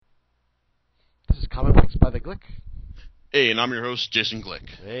by the Glick. Hey, and I'm your host, Jason Glick.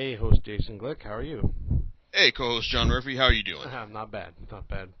 Hey, host Jason Glick, how are you? Hey, co-host John Murphy, how are you doing? Not bad, not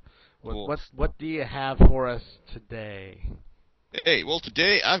bad. Cool. What do you have for us today? Hey, well,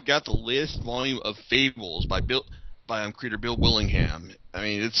 today I've got the latest volume of Fables by creator Bill Willingham. I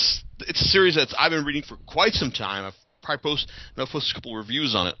mean, it's a series that I've been reading for quite some time. I've probably posted a couple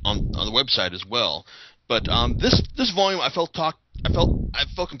reviews on it on the website as well. But this volume I felt compelled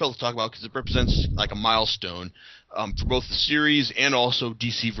to talk about because it represents like a milestone for both the series and also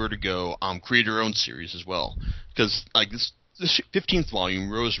DC Vertigo creator-owned series as well. Because like this 15th volume,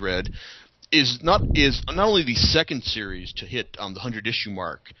 Rose Red, is not only the second series to hit the 100-issue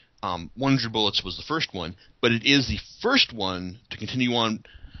mark. 100 Bullets was the first one, but it is the first one to continue on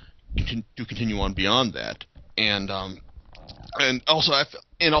beyond that. And also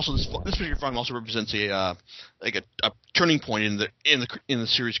this particular volume also represents a turning point in the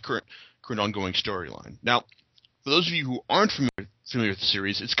series' current ongoing storyline. Now, for those of you who aren't familiar with the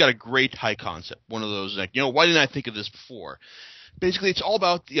series, it's got a great high concept. One of those like, why didn't I think of this before? Basically, it's all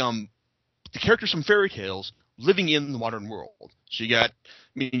about the characters from fairy tales living in the modern world. So you got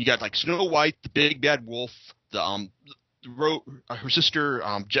like Snow White, the big bad wolf, her sister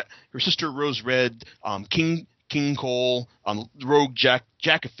Rose Red, King Cole, the rogue Jack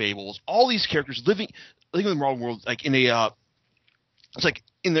of Fables. All these characters living in the modern world, like in a it's like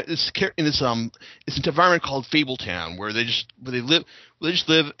in this environment called Fabletown, where they live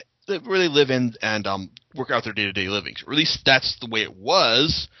and work out their day-to-day livings. Or at least that's the way it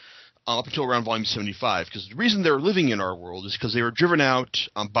was up until around volume 75. Because the reason they're living in our world is because they were driven out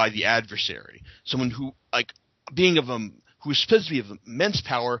by the adversary, someone who who was supposed to be of immense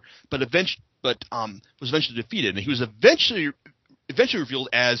power, but was eventually defeated, and he was eventually revealed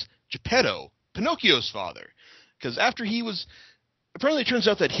as Geppetto, Pinocchio's father. Because after he was apparently, it turns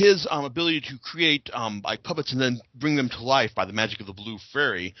out that his ability to create like puppets and then bring them to life by the magic of the blue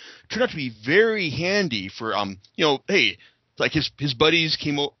fairy turned out to be very handy for hey, like his buddies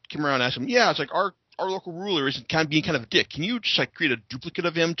came around and asked him, it's like our local ruler is being kind of a dick. Can you just like create a duplicate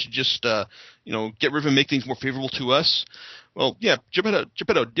of him to just get rid of him and make things more favorable to us? Well, yeah,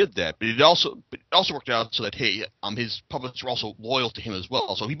 Geppetto did that, but it also worked out so that his puppets were also loyal to him as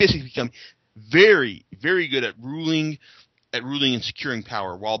well. So he basically became very, very good at ruling and securing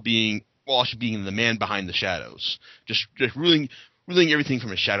power while actually being the man behind the shadows, just ruling everything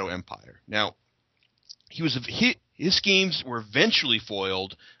from a shadow empire. Now, his schemes were eventually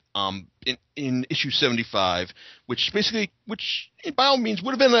foiled in issue 75, which by all means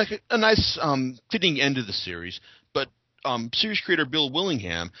would have been like a nice fitting end of the series, but series creator Bill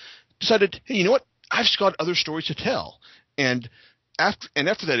Willingham decided, hey, you know what? I've just got other stories to tell, and after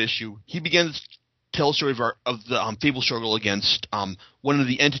that issue, he began to tell a story of the Fable struggle against one of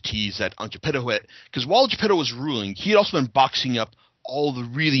the entities that Geppetto had. Because while Geppetto was ruling, he had also been boxing up all the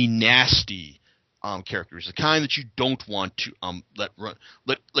really nasty characters, the kind that you don't want to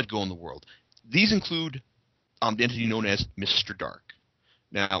let go in the world. These include the entity known as Mr. Dark.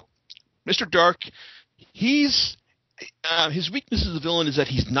 Now, Mr. Dark, his weakness as a villain is that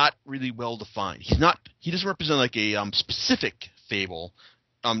he's not really well defined. He doesn't represent like a specific fable.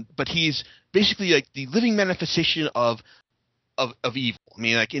 But he's basically like the living manifestation of evil. I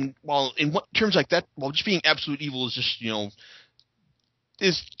mean, like in terms like that, while just being absolute evil is just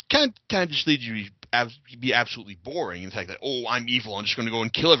is kind of just leads you to be absolutely boring. In fact, that I'm evil, I'm just going to go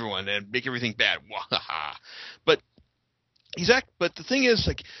and kill everyone and make everything bad. But the thing is,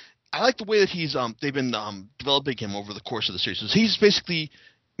 like, I like the way that they've been developing him over the course of the series. So he's basically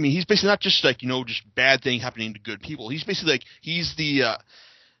not just like just bad thing happening to good people. He's basically like he's the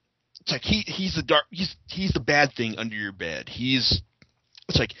it's like he's the dark he's the bad thing under your bed. He's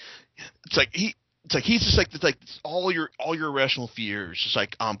just like all your irrational fears, just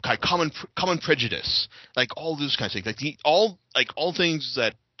like common prejudice, like all those kinds of things, like all things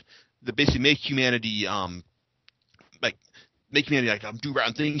that basically make humanity do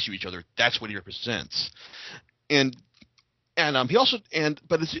rotten things to each other. That's what he represents, and he's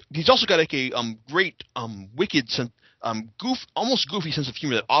also got like a great wicked sense. Almost goofy sense of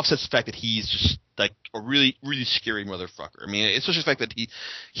humor that offsets the fact that he's just like a really, really scary motherfucker. I mean, especially the fact that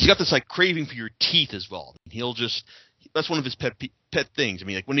he's got this like craving for your teeth as well. That's one of his pet things. I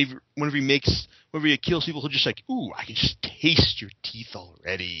mean, like whenever he kills people, he'll just like, ooh, I can just taste your teeth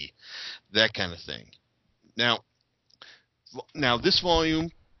already, that kind of thing. Now this volume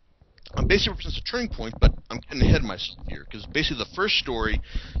basically represents a turning point, but I'm getting ahead of myself here because basically the first story.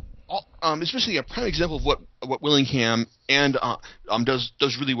 It's basically a prime example of what Willingham and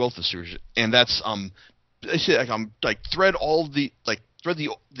does really well with the series, and that's they say like thread all the thread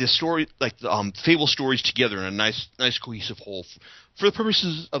the story, like the fable stories together in a nice cohesive whole for the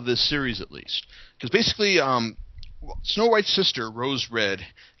purposes of this series at least. Because basically, Snow White's sister Rose Red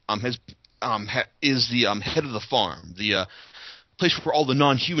is the head of the farm, the place where all the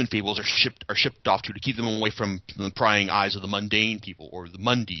non-human fables are shipped off to keep them away from the prying eyes of the mundane people, or the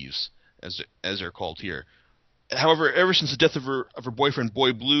Mundies as they're called here. However, ever since the death of her boyfriend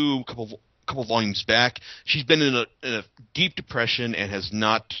Boy Blue a couple volumes back, she's been in a deep depression and has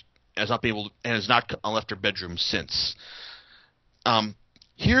not left her bedroom since.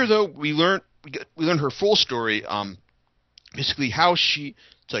 Here though, we learn her full story. Basically how it's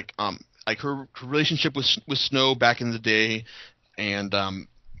like her relationship with Snow back in the day, and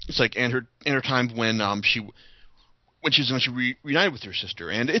it's like and her time when she reunited with her sister.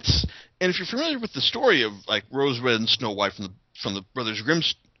 And if you're familiar with the story of like Rose Red and Snow White from the Brothers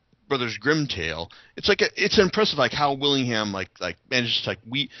Grimm tale, it's impressive like how Willingham like manages to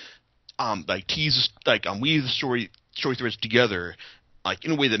weave the story threads together like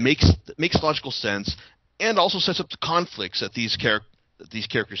in a way that makes logical sense, and also sets up the conflicts that these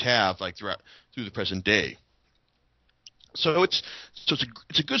characters have like through the present day. So it's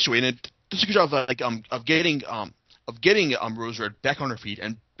a good story, and it does a good job of getting Rose Red back on her feet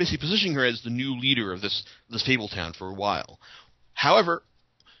and basically positioning her as the new leader of this fable town for a while. However,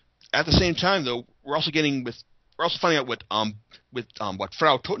 at the same time though, we're also finding out what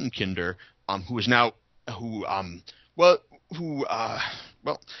Frau Totenkinder,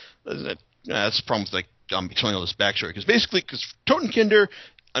 that's the problem with explaining all this backstory, because Totenkinder,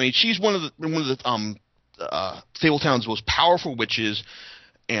 I mean, she's one of the Fabletown's most powerful witches,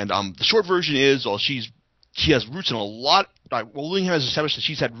 and the short version is, she has roots in a lot. Willingham has established that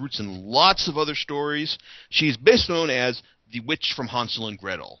she's had roots in lots of other stories. She's best known as the witch from Hansel and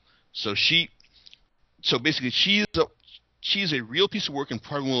Gretel. So basically, she's a real piece of work and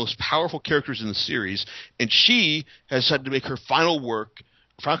probably one of the most powerful characters in the series, and she has had to make her final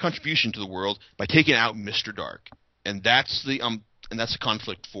contribution to the world by taking out Mr. Dark, and that's the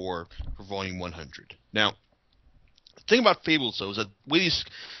conflict for Volume 100. Now, the thing about Fables though is that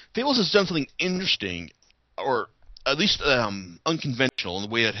Fables has done something interesting, or at least unconventional in the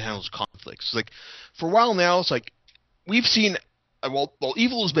way it handles conflicts. Like for a while now, it's like we've seen while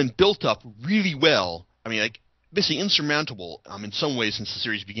evil has been built up really well. I mean, like basically insurmountable in some ways since the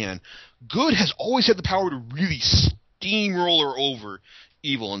series began. Good has always had the power to really steamroller over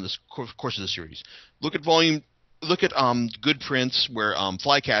evil in this course of the series. Look at Good Prince, where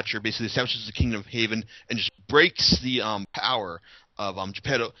Flycatcher basically establishes the Kingdom of Haven and just breaks the power of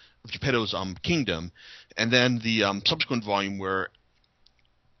Geppetto's kingdom, and then the subsequent volume where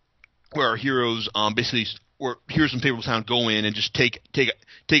our heroes heroes in Fabletown go in and just take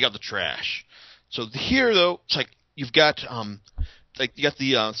out the trash. So here though, it's like you've got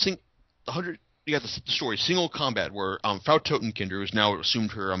the story Single Combat, where Frau Totenkinder, who's now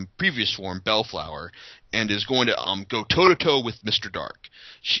assumed her previous form, Bellflower, and is going to go toe to toe with Mr. Dark.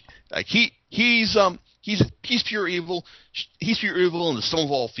 He's pure evil. He's pure evil and the sum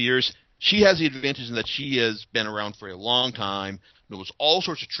of all fears. She has the advantage in that she has been around for a long time, knows all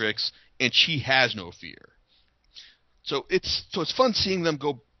sorts of tricks, and she has no fear. So it's fun seeing them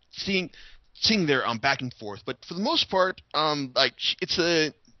seeing their back and forth. But for the most part, it's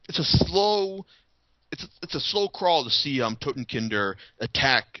a slow crawl to see Totenkinder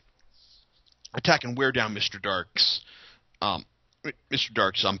attack and wear down Mr. Dark's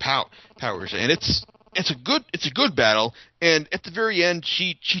powers, and it's a good battle. And at the very end,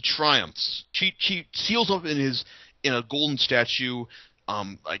 she triumphs. She seals up in a golden statue,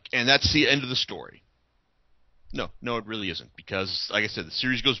 and that's the end of the story. No, it really isn't, because like I said, the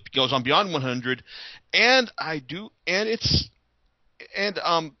series goes on beyond 100, and like I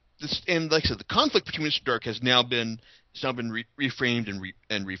said, the conflict between Mr. Dark has now been reframed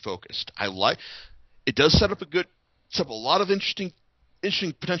and refocused. It does set up a lot of interesting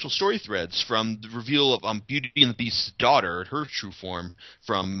potential story threads, from the reveal of Beauty and the Beast's daughter, her true form,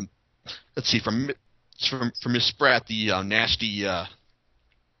 from Miss Spratt, the nasty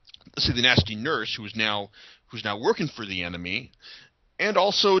nurse who's now working for the enemy, and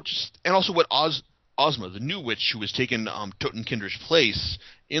also what Ozma, the new witch who has taken Totenkinder's place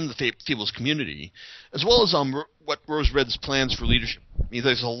in the Fables community, as well as what Rose Red's plans for leadership. I mean,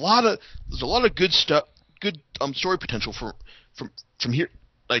 there's a lot of good stuff, good story potential from here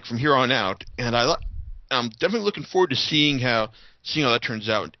on out, and I'm definitely looking forward to seeing how that turns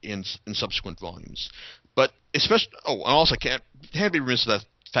out in subsequent volumes. But especially, and also can't be remiss of the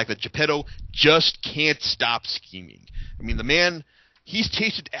fact that Geppetto just can't stop scheming. I mean, the man, he's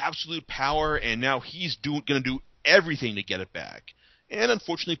tasted absolute power, and now he's going to do everything to get it back. And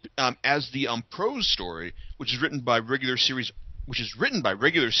unfortunately, as the prose story, which is written by regular series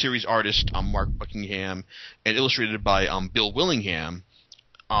artist Mark Buckingham and illustrated by Bill Willingham,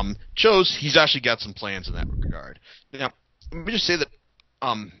 shows he's actually got some plans in that regard. Now, let me just say that,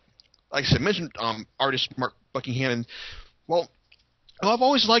 like I said, I mentioned artist Mark Buckingham, and I've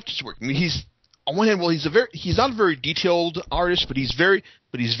always liked his work. I mean, he's on one hand, he's not a very detailed artist, but he's very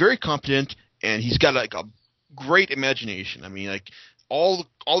competent, and he's got like a great imagination. I mean, like all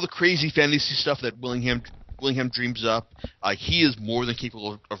the crazy fantasy stuff that Willingham dreams up, he is more than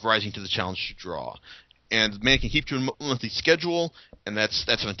capable of rising to the challenge to draw. And the man can keep to a monthly schedule, and that's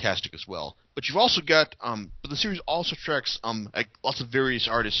fantastic as well. But you've also got, but the series also tracks like lots of various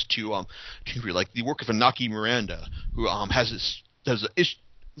artists to like the work of Inaki Miranda, who has a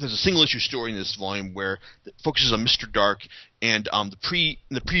single issue story in this volume where it focuses on Mr. Dark and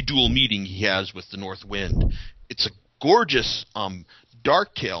the pre-duel meeting he has with the North Wind. It's a gorgeous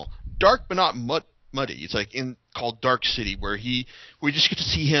dark tale, dark but not muddy. It's like called Dark City, where we just get to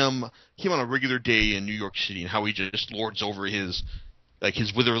see him on a regular day in New York City and how he just lords over his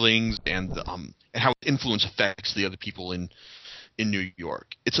witherlings and how his influence affects the other people in New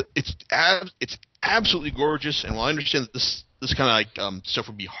York. It's absolutely gorgeous, and while I understand that this kind of stuff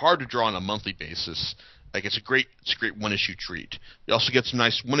would be hard to draw on a monthly basis, like it's a great one issue treat. We also get some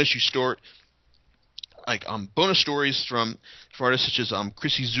nice one issue story, like bonus stories from artists such as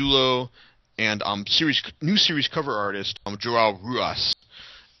Chrissy Zullo and new series cover artist Joao Ruas,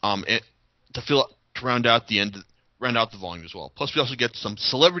 to round out the volume as well. Plus, we also get some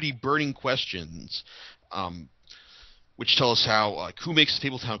celebrity burning questions, which tell us how who makes the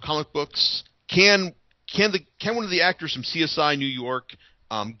Tabletown comic books. Can one of the actors from CSI New York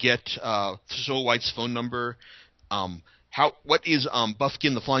get Snow White's phone number? What is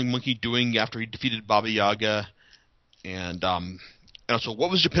Buffkin the Flying Monkey doing after he defeated Baba Yaga? And also,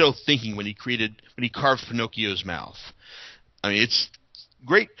 what was Geppetto thinking when he carved Pinocchio's mouth? I mean, it's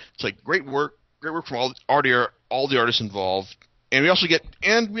great. It's like great work from all the artists involved. And we also get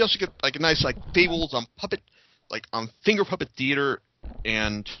like a nice like fables puppet, like finger puppet theater,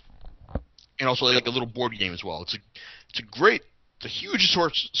 and also like a little board game as well. It's a huge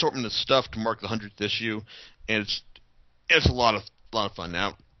assortment of stuff to mark the 100th issue, and it's a lot of fun.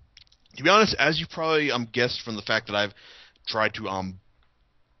 Now, to be honest, as you probably guessed from the fact that I've tried to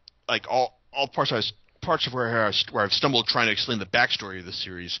like all parts of where I've stumbled trying to explain the backstory of the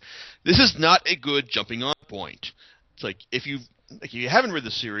series, this is not a good jumping on point. It's like if you haven't read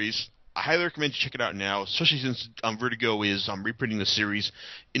the series, I highly recommend you check it out now, especially since Vertigo is reprinting the series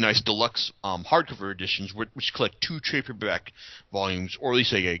in nice deluxe hardcover editions, which collect 2 trade paperback volumes, or at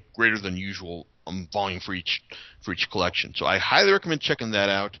least a greater than usual volume for each collection. So I highly recommend checking that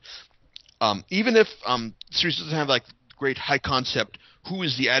out. Even if the series doesn't have like great high concept who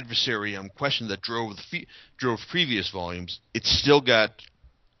is the adversary question that drove previous volumes, it's still got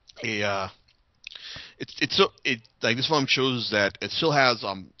a like this volume shows that it still has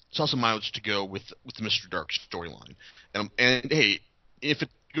some mileage to go with the Mr. Dark storyline. And hey, if this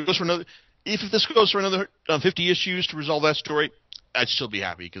goes for another 50 issues to resolve that story, I'd still be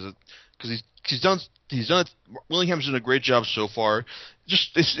happy because he's done it. Willingham's done a great job so far.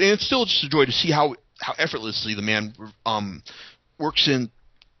 It's still just a joy to see how effortlessly the man works in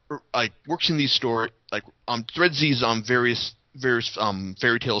these stories, threads these various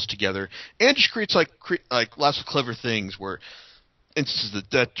fairy tales together, and just creates like lots of clever things where instances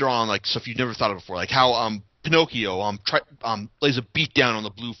that draw on like stuff you've never thought of before, like how Pinocchio lays a beat down on the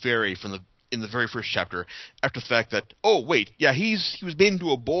blue fairy in the very first chapter, after the fact that, oh wait, yeah, he was made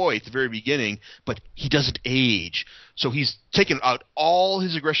into a boy at the very beginning, but he doesn't age, so he's taken out all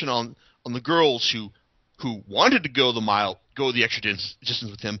his aggression on the girls who wanted to go the extra distance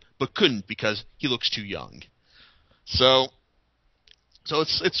with him, but couldn't because he looks too young. So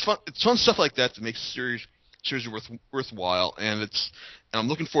it's fun stuff like that makes the series worthwhile, and I'm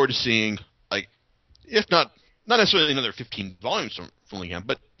looking forward to seeing, like, if not necessarily another 15 volumes from Willingham,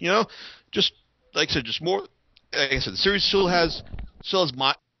 but just like I said, just more. Like I said, the series still has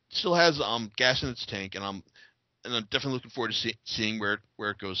gas in its tank, and I'm definitely looking forward to seeing where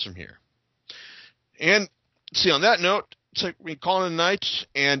it goes from here. And see, on that note, it's like we call it a night,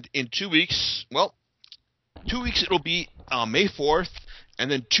 and in 2 weeks, it'll be May 4th, and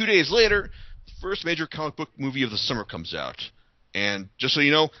then 2 days later, the first major comic book movie of the summer comes out. And just so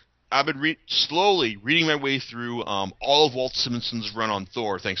you know, I've been slowly reading my way through all of Walt Simonson's run on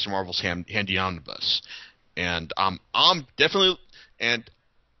Thor, thanks to Marvel's Handy Omnibus. And I'm definitely, and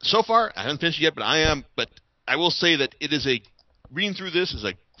so far, I haven't finished it yet, but I will say that reading through this is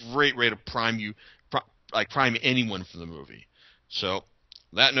a great way to prime anyone for the movie. So, on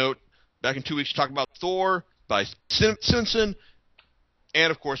that note, back in 2 weeks to talk about Thor by Simpson,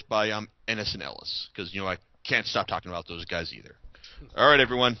 and of course by Ennis and Ellis, because I can't stop talking about those guys either. All right,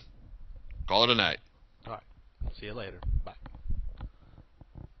 everyone, call it a night. All right. See you later. Bye.